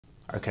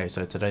Okay,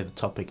 so today the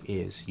topic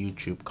is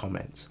YouTube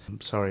comments. I'm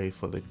sorry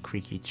for the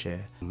creaky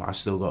chair. I've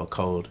still got a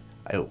cold.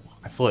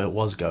 I thought it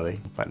was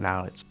going, but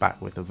now it's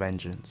back with a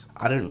vengeance.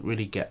 I don't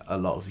really get a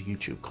lot of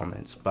YouTube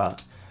comments,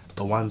 but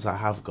the ones I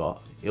have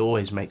got, it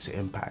always makes an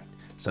impact.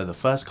 So the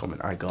first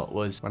comment I got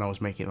was when I was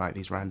making like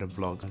these random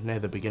vlogs near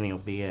the beginning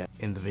of the year.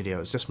 In the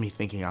video, it's just me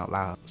thinking out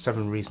loud.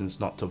 7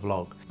 reasons not to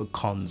vlog. The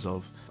cons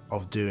of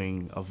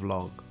doing a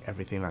vlog,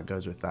 everything that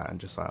goes with that, and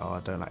just like, oh,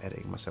 I don't like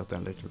editing myself,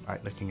 don't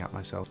like looking at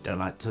myself, don't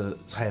like to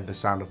hear the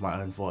sound of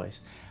my own voice.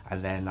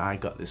 And then I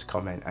got this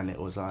comment and it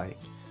was like,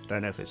 I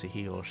don't know if it's a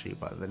he or she,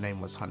 but the name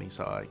was Honey,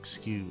 so I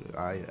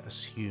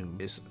assume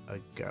it's a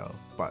girl,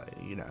 but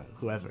you know,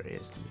 whoever it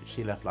is.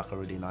 She left like a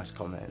really nice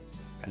comment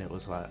and it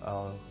was like,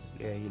 oh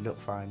yeah, you look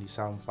fine, you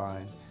sound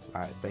fine,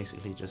 like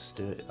basically just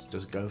do it,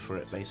 just go for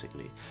it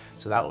basically.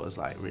 So that was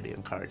like really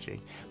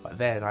encouraging. But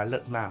then I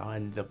look now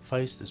and the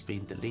post has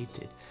been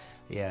deleted.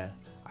 Yeah,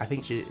 I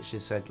think she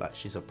said like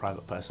she's a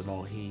private person,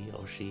 or he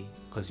or she,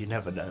 because you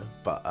never know.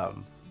 But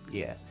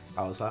yeah,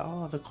 I was like,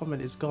 oh, the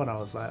comment is gone. I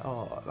was like,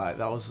 oh, like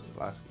that was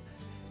like,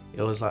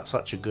 it was like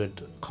such a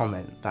good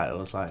comment that it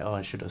was like, oh,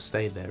 it should have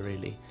stayed there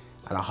really.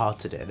 And I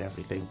hearted it and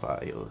everything,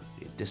 but it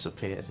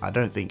disappeared. I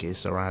don't think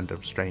it's a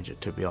random stranger,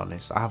 to be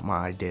honest. I have my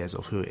ideas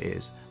of who it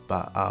is,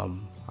 but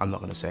I'm not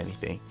going to say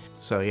anything.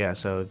 So yeah,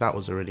 so that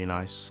was a really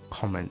nice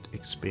comment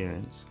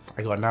experience.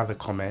 I got another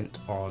comment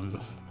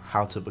on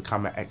how to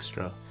become an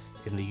extra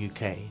in the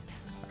UK.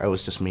 It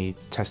was just me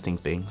testing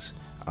things,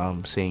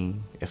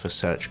 seeing if a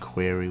search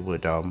query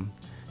would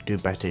do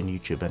better in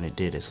YouTube, and it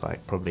did. It's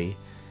like probably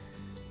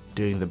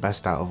doing the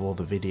best out of all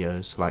the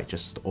videos, like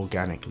just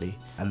organically.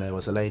 And there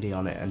was a lady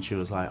on it and she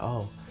was like,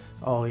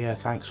 oh yeah,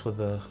 thanks for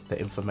the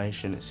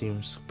information, it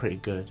seems pretty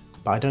good,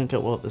 but I don't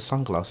get what the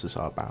sunglasses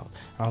are about.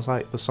 And I was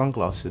like, the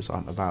sunglasses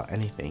aren't about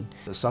anything.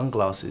 The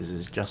sunglasses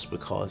is just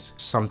because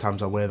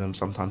sometimes I wear them,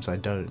 sometimes I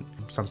don't,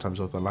 sometimes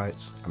with the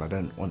lights, and I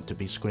don't want to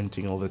be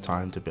squinting all the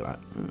time to be like,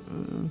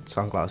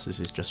 sunglasses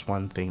is just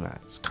one thing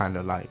that's kind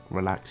of like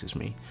relaxes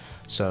me.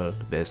 So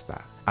there's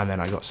that. And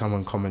then I got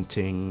someone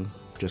commenting,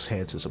 just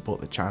here to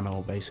support the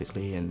channel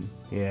basically, and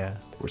yeah,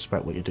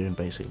 respect what you're doing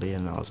basically.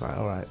 And I was like,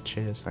 all right,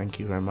 cheers, thank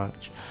you very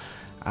much.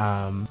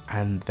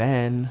 And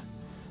then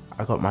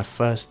I got my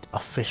first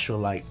official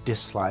like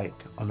dislike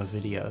on a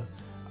video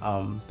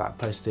that I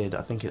posted,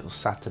 I think it was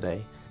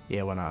Saturday,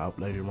 yeah, when I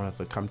uploaded one of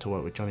the Come to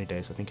Work with Johnny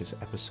days. I think it's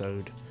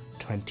episode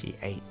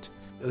 28.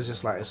 It was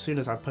just like, as soon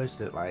as I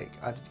posted it, like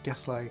I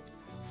guess like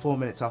 4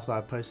 minutes after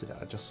I posted it,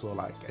 I just saw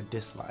like a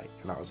dislike,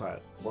 and I was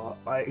like, what?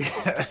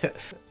 Like,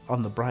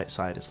 on the bright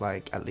side, it's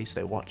like at least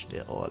they watched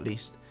it, or at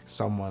least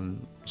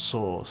someone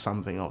saw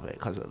something of it,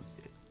 because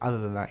other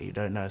than that, you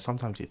don't know.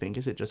 Sometimes you think,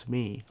 is it just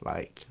me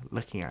like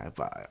looking at it?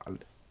 But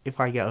if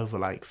I get over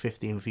like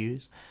 15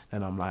 views,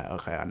 then I'm like,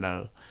 okay, I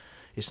know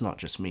it's not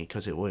just me,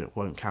 because it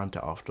won't count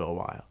it after a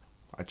while.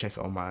 I check it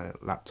on my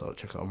laptop,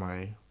 check it on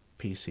my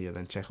PC, and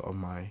then check it on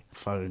my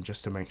phone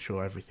just to make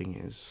sure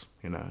everything is,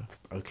 you know,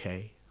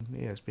 okay.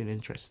 Yeah, it's been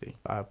interesting.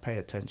 I pay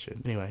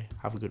attention. Anyway,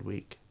 have a good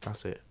week.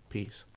 That's it. Peace.